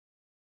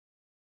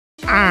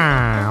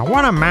Ah,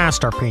 what a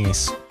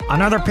masterpiece.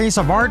 Another piece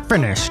of art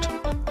finished.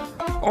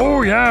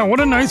 Oh yeah, what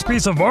a nice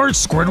piece of art,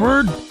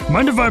 Squidward.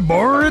 Mind if I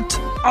borrow it?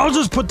 I'll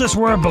just put this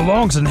where it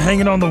belongs and hang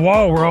it on the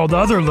wall where all the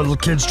other little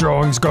kids'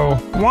 drawings go.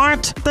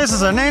 What? This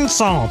is an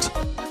insult.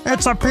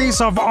 It's a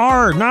piece of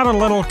art, not a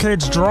little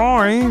kid's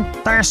drawing.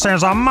 This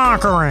is a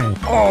mockery.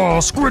 Oh,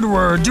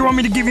 Squidward, do you want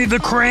me to give you the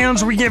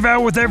crayons we give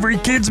out with every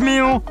kid's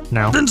meal?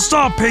 No. Then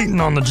stop hating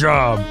on the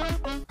job.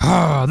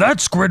 Ah,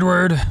 that's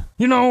Squidward.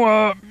 You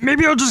know,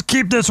 maybe I'll just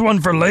keep this one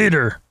for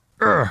later.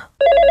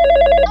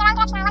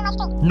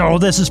 No,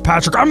 this is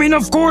Patrick. I mean,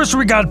 of course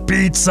we got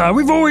pizza.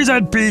 We've always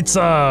had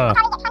pizza.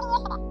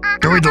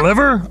 Do we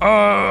deliver?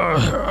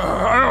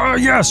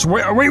 Yes.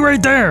 Wait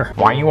right there.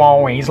 Why you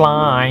always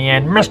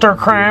lying, Mr.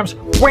 Krabs?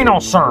 We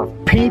don't serve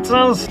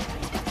pizzas.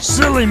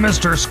 Silly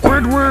Mr.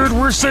 Squidward,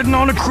 we're sitting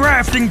on a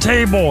crafting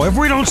table. If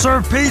we don't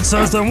serve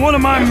pizzas, then what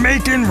am I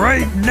making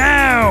right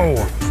now?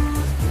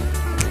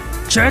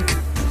 Check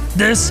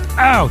this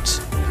out.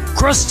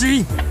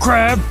 Krusty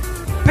Krab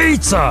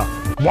Pizza.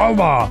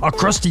 Voila, a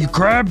Krusty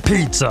Krab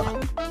pizza.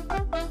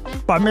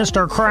 But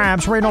Mr.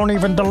 Krabs, we don't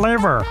even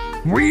deliver.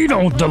 We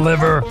don't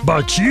deliver,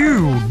 but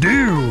you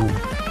do.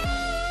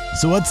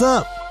 So what's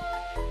up?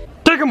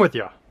 Take him with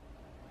you.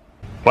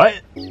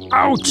 What?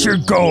 Out you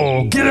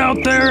go. Get out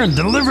there and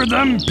deliver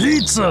them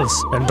pizzas.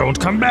 And don't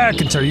come back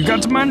until you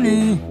got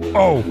money.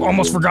 Oh,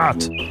 almost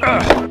forgot.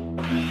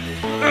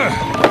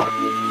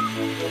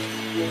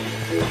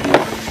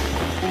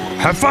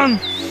 Have fun.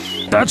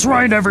 That's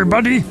right,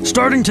 everybody.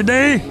 Starting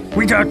today,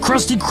 we got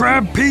Krusty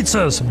Krab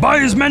pizzas. Buy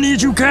as many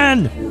as you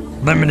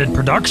can. Limited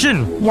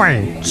production.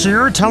 Wait, so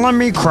you're telling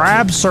me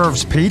Krabs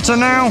serves pizza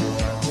now?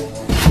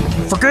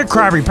 Forget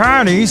Krabby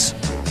Patties.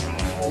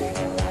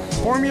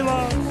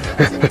 Formula.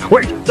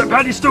 Wait, that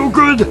patty's still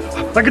good.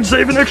 I can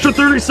save an extra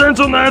 30 cents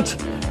on that.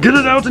 Get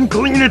it out and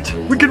clean it.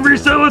 We can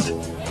resell it.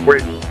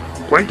 Wait,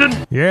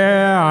 Plankton?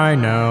 Yeah, I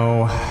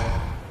know.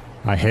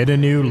 I hit a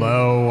new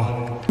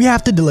low. We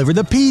have to deliver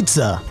the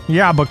pizza.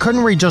 Yeah, but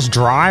couldn't we just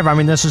drive? I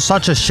mean, this is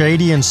such a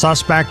shady and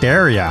suspect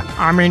area.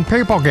 I mean,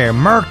 people get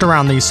murked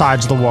around these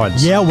sides of the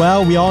woods. Yeah,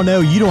 well, we all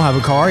know you don't have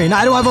a car and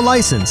I don't have a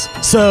license.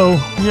 So...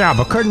 Yeah,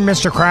 but couldn't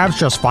Mr. Krabs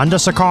just fund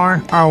us a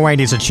car? Oh, wait,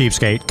 he's a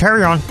cheapskate.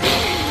 Carry on.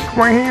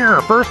 We're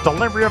here. First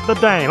delivery of the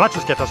day. Let's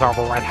just get this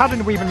over with. How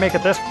did we even make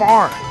it this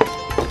far?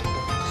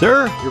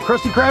 Sir, your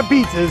Krusty Krab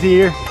pizza is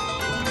here.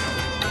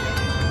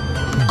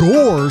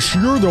 Gosh,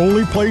 you're the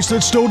only place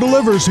that still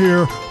delivers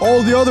here.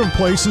 All the other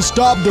places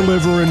stopped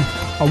delivering.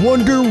 I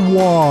wonder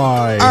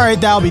why. All right,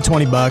 that'll be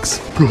 20 bucks.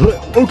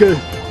 Okay,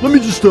 let me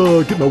just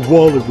get my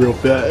wallet real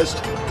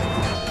fast.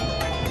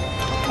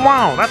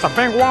 Wow, that's a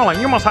big wallet.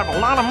 You must have a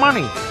lot of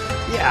money.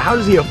 Yeah, how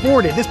does he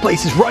afford it? This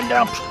place is run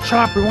down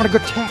shop. We want a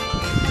good tip.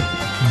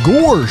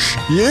 Gosh,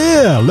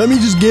 yeah, let me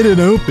just get it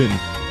open.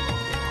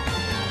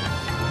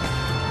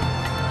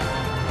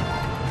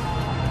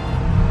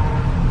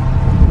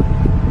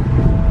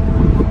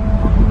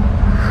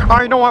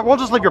 You know what? We'll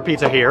just leave your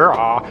pizza here.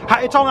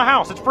 It's on the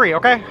house. It's free,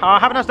 okay?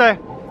 Have a nice day.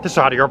 This is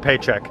out of your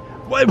paycheck.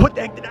 What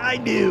the heck did I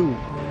do?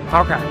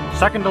 Okay,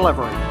 second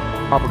delivery.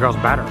 Hope it goes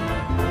better.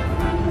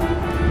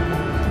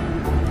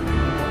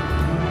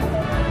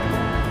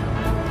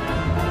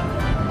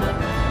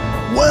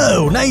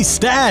 Whoa, nice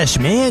stash,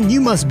 man. You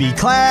must be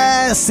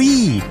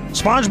classy.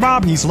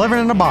 SpongeBob, he's living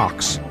in a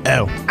box.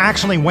 Oh.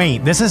 Actually,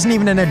 wait. This isn't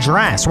even an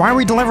address. Why are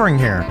we delivering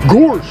here?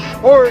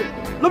 Gosh. All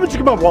right, let me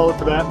check my wallet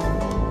for that.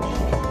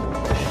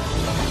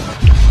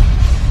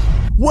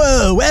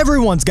 Whoa,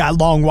 everyone's got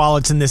long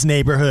wallets in this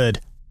neighborhood.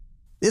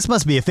 This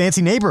must be a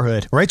fancy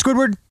neighborhood, right,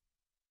 Squidward?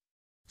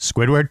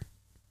 Squidward?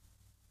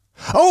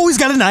 Oh, he's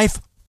got a knife.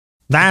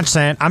 That's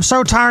it. I'm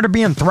so tired of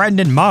being threatened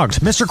and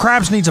mugged. Mr.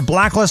 Krabs needs to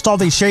blacklist all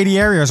these shady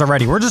areas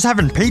already. We're just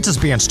having pizzas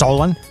being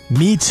stolen.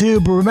 Me too,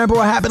 but remember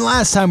what happened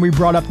last time we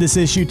brought up this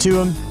issue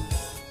to him?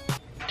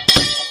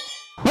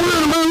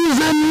 We're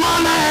losing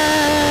money!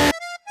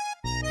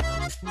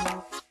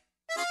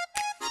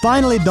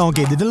 Finally,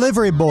 Donkey, the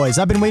delivery boys.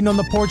 I've been waiting on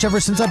the porch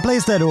ever since I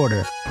placed that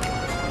order.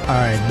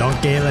 Alright,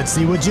 Donkey, let's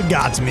see what you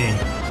got me.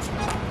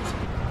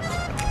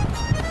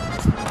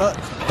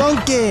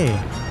 Donkey!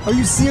 Are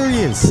you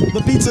serious?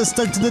 The pizza's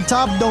stuck to the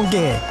top,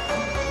 Donkey!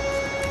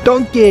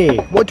 Donkey,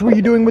 what were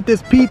you doing with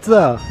this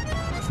pizza?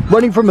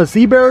 Running from a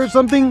sea bear or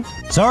something?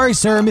 Sorry,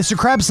 sir. Mr.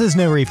 Krabs says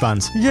no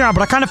refunds. Yeah,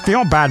 but I kind of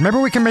feel bad. Maybe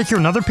we can make you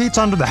another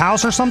pizza under the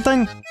house or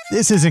something?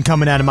 This isn't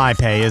coming out of my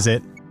pay, is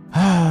it?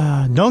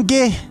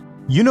 Donkey,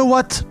 you know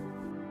what?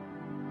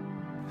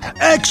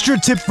 Extra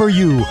tip for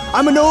you.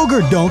 I'm an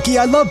ogre, Donkey.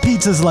 I love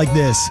pizzas like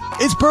this.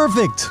 It's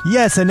perfect.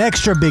 Yes, an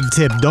extra big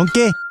tip,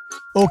 Donkey.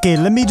 Okay,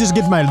 let me just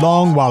get my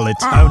long wallet.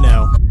 Oh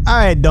no.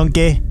 Alright,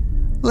 Donkey.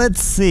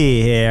 Let's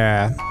see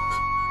here.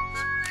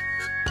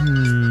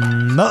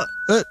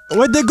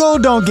 Where'd they go,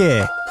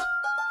 Donkey?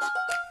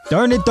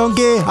 Darn it,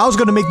 Donkey. I was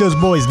gonna make those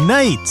boys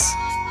knights.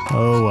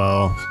 Oh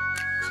well.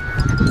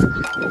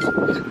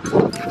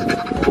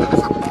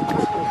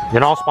 You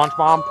know,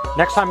 SpongeBob,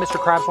 next time Mr.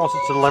 Krabs wants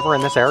us to deliver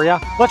in this area,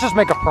 let's just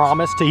make a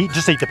promise to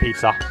just eat the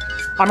pizza.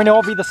 I mean,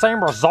 it'll be the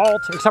same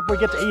result, except we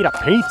get to eat a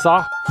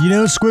pizza. You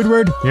know,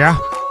 Squidward? Yeah?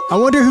 I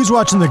wonder who's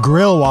watching the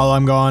grill while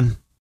I'm gone.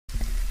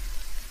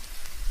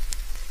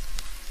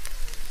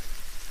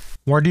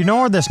 Where do you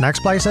know where this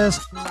next place is?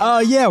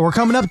 Yeah, we're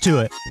coming up to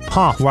it.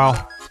 Huh,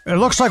 well, it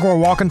looks like we're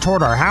walking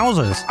toward our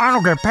houses. I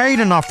don't get paid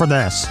enough for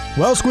this.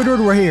 Well,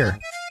 Squidward, we're here.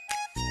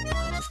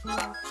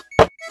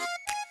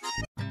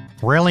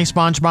 Really,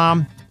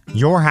 SpongeBob?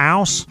 Your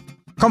house?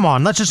 Come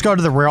on, let's just go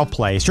to the real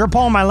place. You're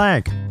pulling my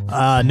leg.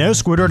 No,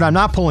 Squidward, I'm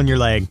not pulling your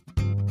leg.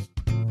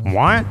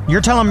 What?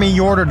 You're telling me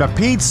you ordered a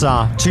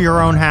pizza to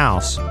your own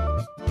house?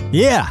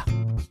 Yeah,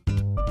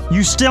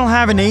 You still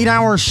have an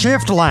 8-hour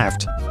shift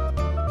left.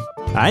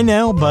 I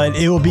know, but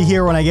it will be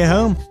here when I get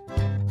home.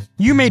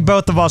 You made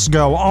both of us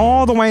go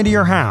all the way to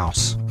your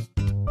house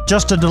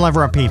just to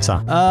deliver a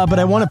pizza. But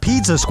I want a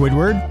pizza,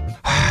 Squidward.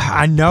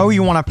 I know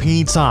you want a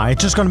pizza.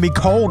 It's just gonna be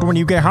cold when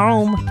you get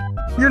home.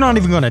 You're not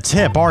even gonna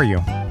tip, are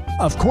you?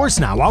 Of course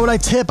not. Why would I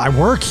tip? I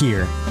work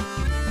here.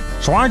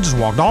 So I just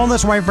walked all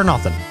this way for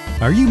nothing.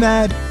 Are you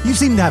mad? You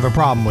seem to have a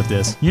problem with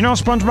this. You know,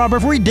 SpongeBob,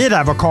 if we did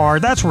have a car,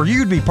 that's where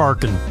you'd be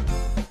parking.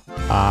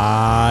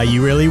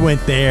 You really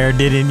went there,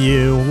 didn't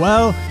you?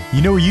 Well,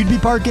 you know where you'd be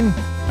parking?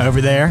 Over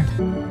there.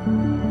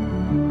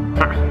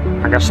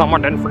 I guess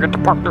someone didn't forget to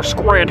park their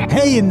squid.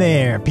 Hey in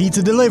there,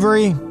 pizza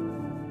delivery.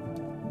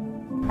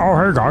 Oh,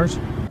 hey guys.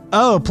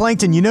 Oh,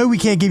 Plankton, you know we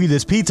can't give you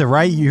this pizza,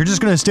 right? You're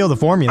just gonna steal the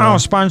formula. Oh,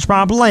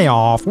 SpongeBob, lay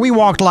off. We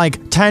walked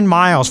like 10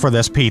 miles for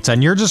this pizza,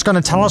 and you're just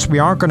gonna tell us we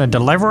aren't gonna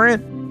deliver it?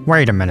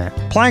 Wait a minute.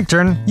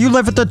 Plankton, you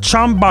live at the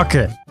Chum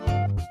Bucket.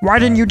 Why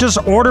didn't you just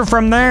order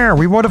from there?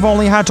 We would have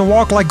only had to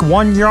walk like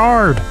 1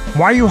 yard.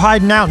 Why are you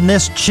hiding out in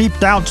this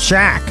cheaped out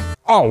shack?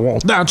 Oh, well,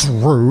 that's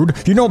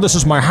rude. You know this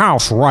is my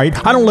house, right?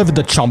 I don't live at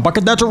the Chum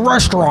Bucket, that's a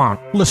restaurant.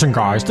 Listen,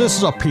 guys, this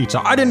is a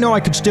pizza. I didn't know I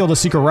could steal the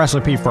secret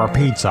recipe for a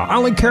pizza. I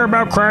only care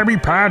about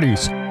Krabby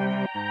Patties.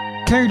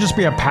 Can't you just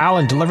be a pal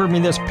and deliver me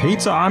this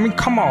pizza? I mean,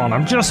 come on,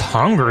 I'm just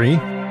hungry.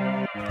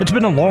 It's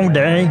been a long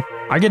day.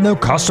 I get no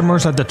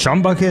customers at the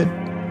Chum Bucket.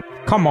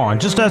 Come on,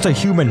 just as a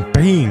human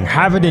being,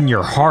 have it in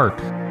your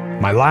heart.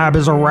 My lab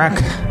is a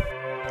wreck.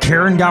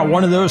 Karen got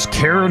one of those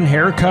Karen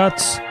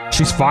haircuts.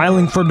 She's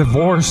filing for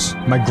divorce.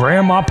 My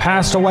grandma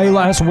passed away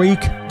last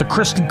week. The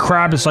Krusty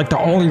Krab is like the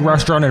only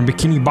restaurant in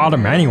Bikini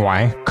Bottom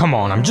anyway. Come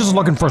on, I'm just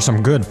looking for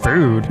some good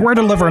food. We're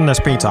delivering this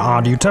pizza.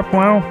 Do you tip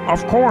well?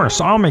 Of course,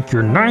 I'll make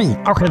your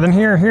night. Okay, then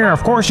here,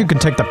 of course you can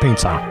take the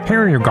pizza.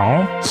 Here you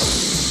go.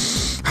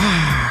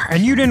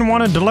 And you didn't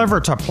want to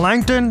deliver to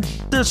Plankton?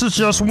 This is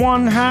just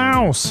one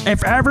house.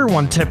 If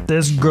everyone tipped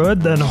this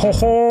good, then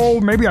ho,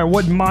 maybe I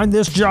wouldn't mind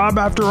this job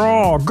after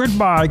all.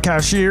 Goodbye,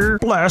 cashier.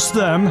 Bless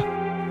them.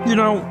 You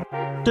know,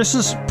 this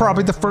is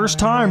probably the first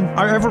time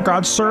I ever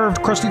got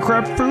served Krusty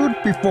Krab food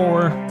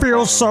before.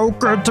 Feels so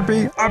good to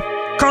be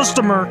a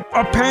customer,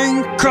 a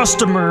paying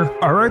customer.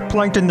 All right,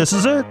 Plankton, this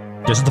is it.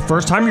 This is the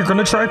first time you're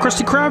gonna try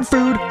Krusty Krab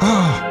food.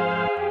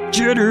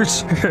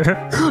 Jitters.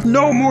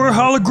 No more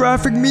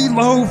holographic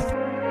meatloaf.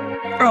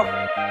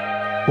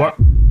 What?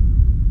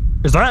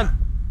 Is that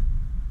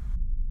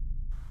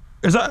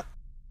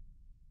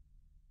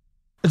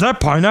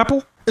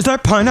pineapple? Is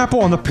that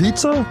pineapple on the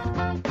pizza?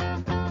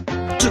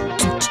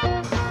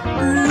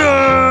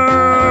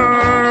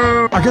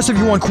 No! I guess if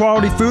you want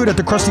quality food at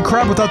the Krusty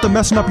Krab without them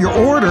messing up your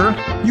order,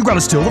 you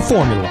gotta steal the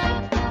formula.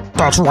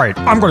 That's right,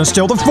 I'm gonna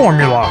steal the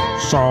formula.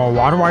 So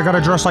why do I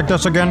gotta dress like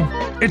this again?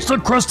 It's the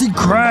Krusty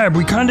Krab.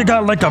 We kinda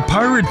got like a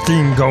pirate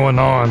theme going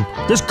on.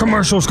 This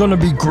commercial's gonna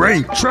be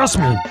great, trust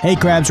me. Hey,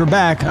 Krabs, we're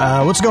back.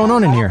 What's going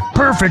on in here?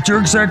 Perfect, you're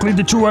exactly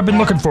the two I've been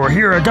looking for.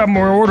 Here, I got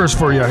more orders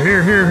for you.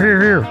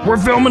 Here. We're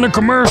filming a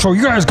commercial.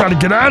 You guys gotta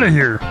get out of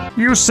here.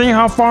 You see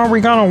how far we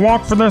gotta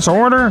walk for this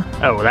order?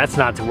 Oh, that's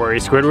not to worry,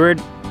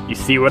 Squidward. You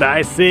see what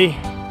I see?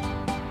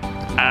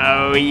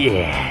 Oh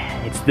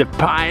yeah, it's the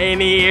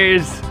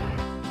pioneers.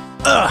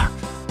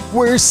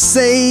 We're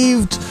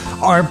saved.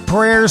 Our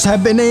prayers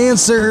have been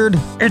answered.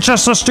 It's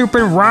just a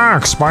stupid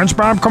rock,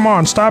 SpongeBob. Come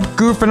on, stop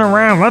goofing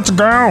around. Let's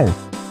go.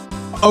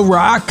 A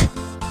rock?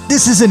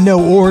 This isn't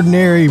no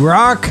ordinary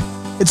rock.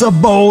 It's a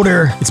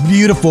boulder. It's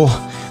beautiful.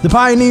 The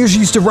pioneers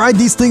used to ride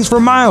these things for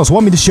miles.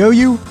 Want me to show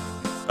you?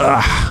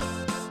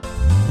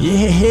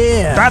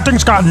 Yeah. That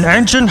thing's got an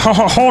engine?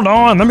 Hold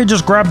on, let me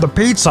just grab the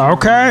pizza,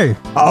 okay?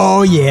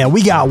 Oh yeah,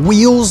 we got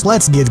wheels.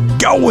 Let's get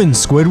going,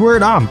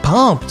 Squidward. I'm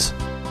pumped.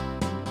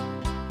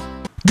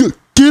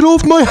 Get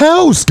off my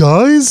house,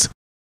 guys!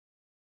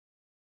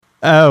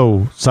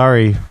 Oh,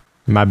 sorry.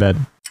 My bad.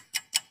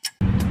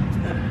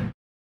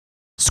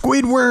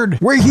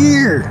 Squidward, we're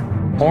here!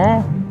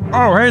 Huh?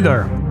 Oh, hey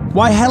there.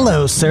 Why,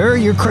 hello, sir.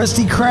 Your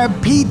Krusty Krab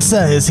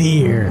pizza is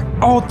here.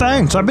 Oh,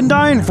 thanks. I've been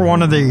dying for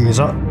one of these.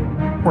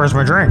 Where's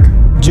my drink?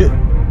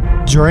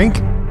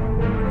 Drink?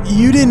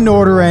 You didn't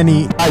order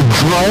any. I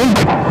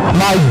drank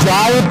my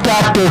Diet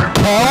Dr.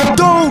 Pepper.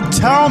 Don't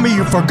tell me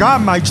you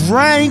forgot my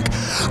drink!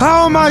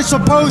 How am I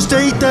supposed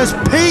to eat this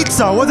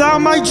pizza without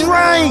my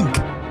drink?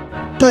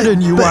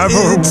 Didn't you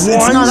ever it's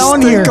not on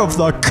think here. of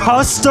the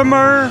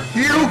customer?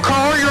 You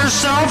call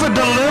yourself a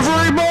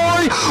delivery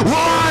boy? Well,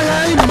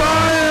 I ain't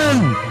buying!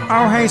 again!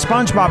 Oh, hey,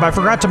 SpongeBob, I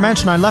forgot to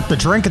mention I left the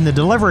drink in the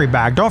delivery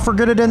bag. Don't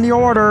forget it in the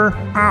order.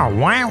 Oh,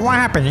 what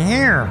happened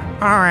here?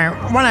 All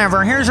right,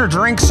 whatever. Here's your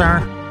drink,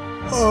 sir.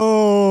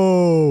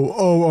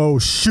 Oh,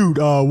 shoot.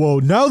 Well,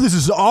 now this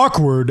is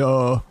awkward.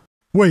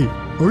 Wait,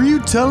 are you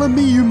telling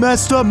me you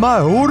messed up my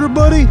order,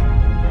 buddy?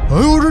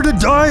 I ordered a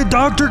Diet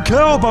Dr.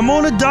 Kelp. I'm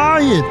on a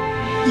diet.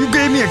 You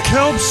gave me a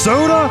kelp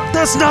soda?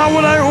 That's not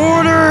what I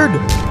ordered!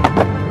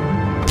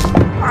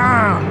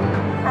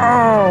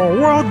 Oh,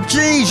 well,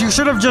 geez, you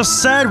should have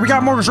just said we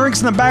got more drinks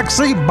in the back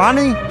seat,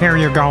 bunny. Here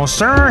you go,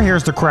 sir.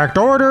 Here's the correct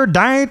order.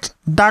 Diet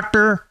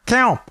Dr.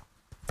 Kelp.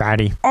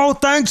 Fatty. Oh,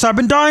 thanks. I've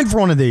been dying for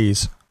one of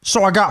these.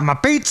 So I got my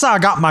pizza, I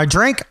got my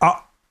drink.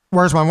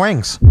 Where's my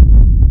wings?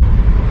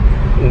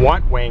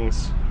 What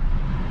wings?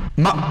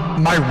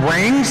 My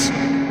wings?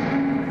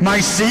 My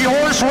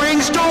seahorse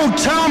wings? Don't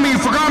tell me you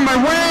forgot my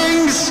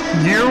wings!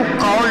 You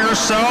call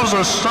yourselves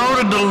a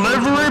soda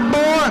delivery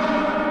boy?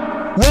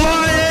 Well,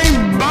 I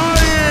ain't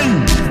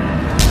buying!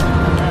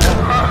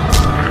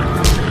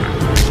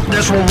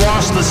 This will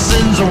wash the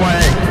sins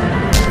away.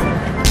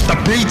 The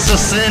pizza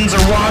sins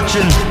are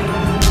watching.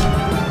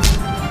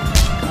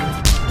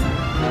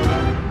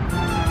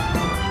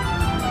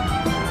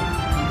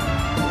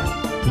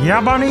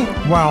 Yeah, bunny?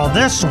 Well,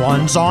 this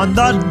one's on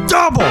the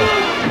double!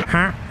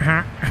 Ha,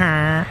 ha,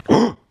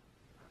 ha.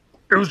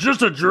 It was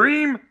just a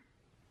dream?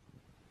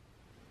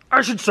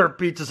 I should serve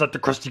pizzas at the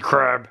Krusty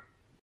Krab.